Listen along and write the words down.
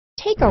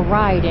Take a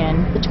ride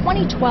in the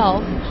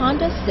 2012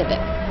 Honda Civic.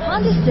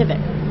 Honda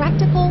Civic,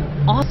 practical,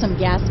 awesome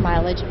gas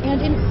mileage, and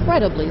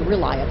incredibly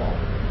reliable.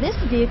 This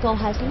vehicle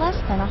has less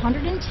than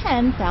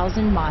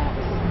 110,000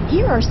 miles.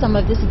 Here are some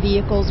of this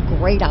vehicle's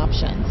great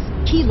options: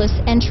 keyless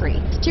entry,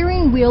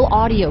 steering wheel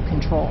audio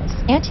controls,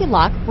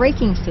 anti-lock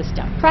braking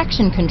system,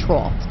 traction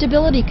control,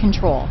 stability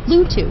control,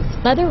 Bluetooth,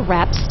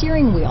 leather-wrapped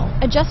steering wheel,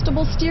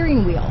 adjustable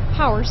steering wheel,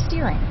 power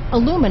steering,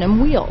 aluminum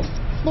wheels,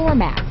 floor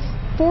mats,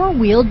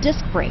 four-wheel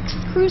disc brakes,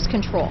 cruise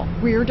control,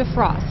 rear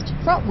defrost,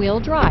 front-wheel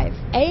drive,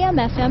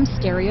 AM/FM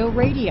stereo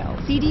radio,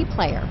 CD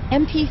player,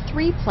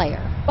 MP3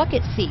 player,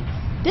 bucket seats.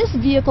 This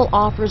vehicle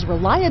offers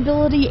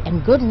reliability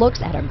and good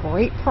looks at a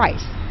great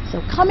price.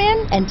 So come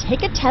in and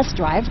take a test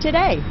drive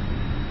today.